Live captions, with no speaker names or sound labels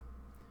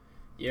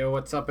Yo,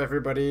 what's up,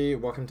 everybody?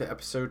 Welcome to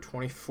episode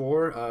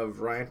 24 of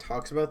Ryan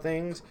Talks About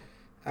Things.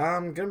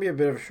 Gonna be a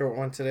bit of a short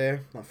one today.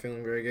 Not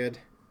feeling very good.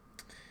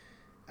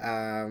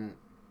 A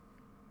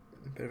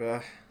bit of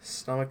a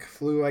stomach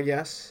flu, I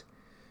guess.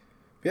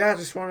 But yeah, I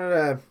just wanted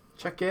to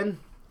check in.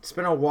 It's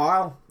been a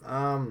while.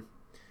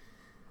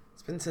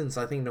 It's been since,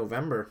 I think,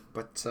 November.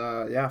 But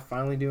yeah,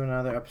 finally doing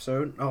another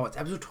episode. Oh, it's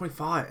episode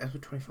 25.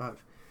 Episode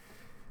 25.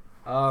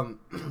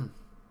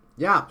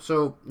 Yeah,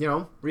 so,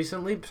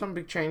 recently some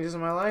big changes in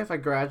my life. I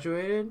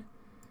graduated,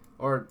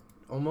 or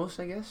almost,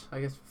 I guess.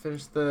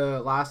 Finished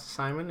the last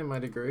assignment in my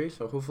degree,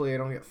 so hopefully I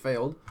don't get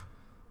failed.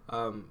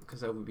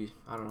 Because that would be,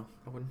 I don't know,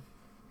 that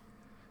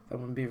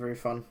wouldn't be very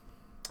fun.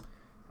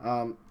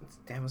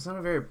 It's not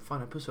a very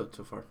fun episode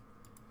so far.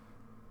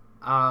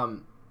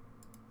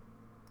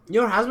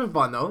 What has been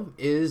fun, though,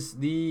 is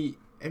the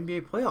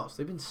NBA playoffs.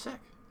 They've been sick.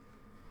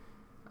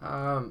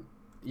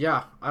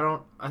 Yeah, I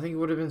think it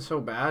would have been so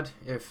bad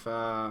if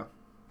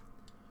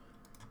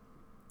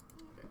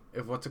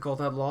what's it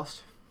called had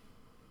lost.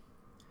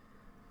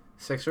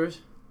 Sixers.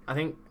 I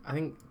think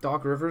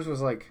Doc Rivers was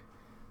like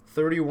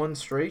 31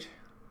 straight.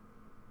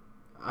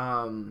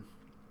 Yeah,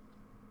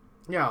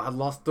 had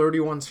lost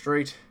 31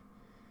 straight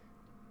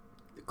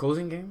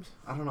closing games.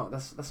 I don't know.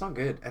 That's not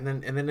good. And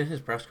then in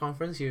his press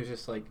conference, he was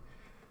just like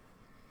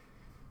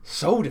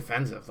so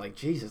defensive. Like,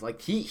 Jesus,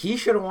 like he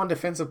should have won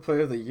Defensive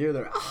Player of the Year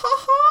there.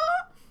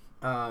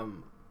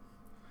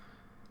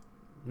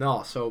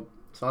 No, so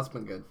that's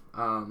been good.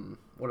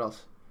 What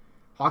else?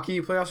 Hockey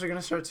playoffs are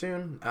gonna start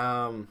soon.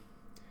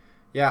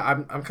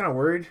 Yeah, I'm kind of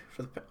worried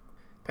for the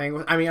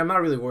Penguins. I mean, I'm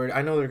not really worried.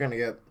 I know they're gonna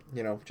get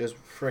just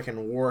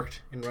freaking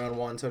worked in round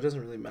one, so it doesn't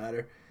really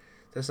matter.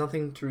 There's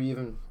nothing to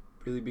even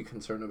really be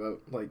concerned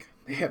about. Like,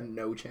 they have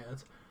no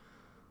chance.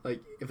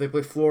 Like, if they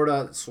play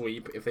Florida,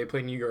 sweep. If they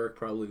play New York,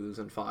 probably lose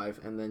in 5,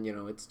 and then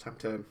it's time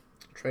to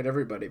trade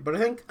everybody. But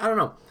I don't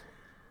know.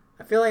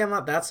 I feel like I'm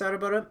not that sad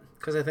about it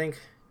because I think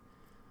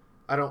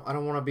I don't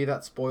want to be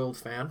that spoiled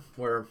fan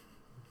where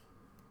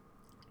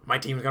my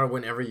team's got to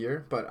win every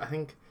year. But I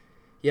think,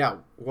 yeah,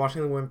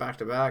 watching them win back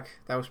to back,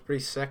 that was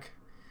pretty sick.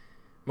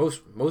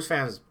 Most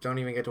fans don't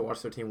even get to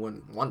watch their team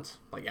win once,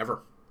 like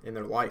ever in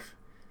their life.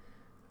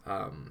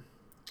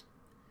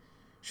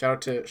 Shout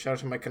out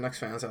to my Canucks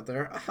fans out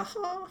there.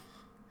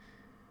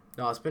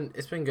 No, it's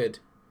been good.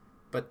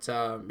 But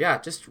yeah,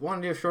 just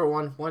wanted to do a short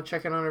one. Want to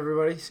check in on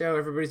everybody, see how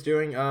everybody's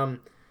doing.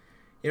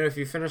 If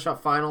you finish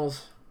up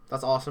finals,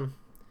 that's awesome.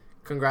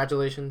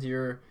 Congratulations,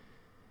 you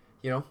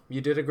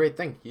did a great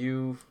thing.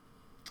 You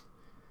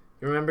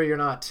remember, you're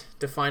not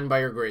defined by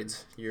your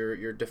grades.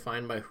 You're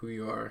defined by who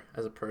you are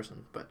as a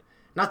person. But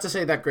not to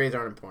say that grades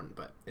aren't important,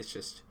 but it's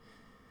just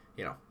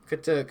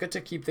good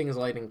to keep things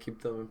light and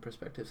keep them in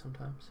perspective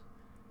sometimes.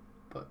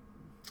 But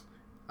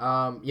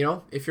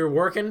if you're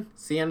working,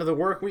 it's the end of the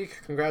work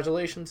week.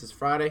 Congratulations, it's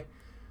Friday.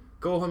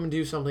 Go home and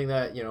do something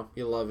that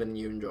you love and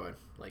you enjoy.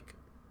 Like,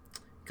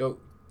 go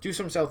do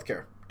some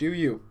self-care. Do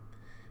you?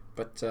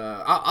 But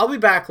I'll be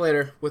back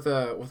later with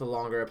a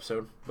longer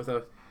episode,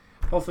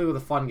 hopefully with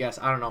a fun guest.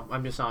 I don't know.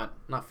 I'm just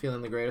not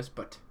feeling the greatest,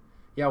 but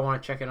yeah, I want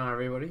to check in on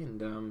everybody,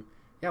 and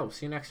yeah, we'll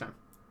see you next time.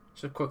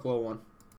 Just a quick little one.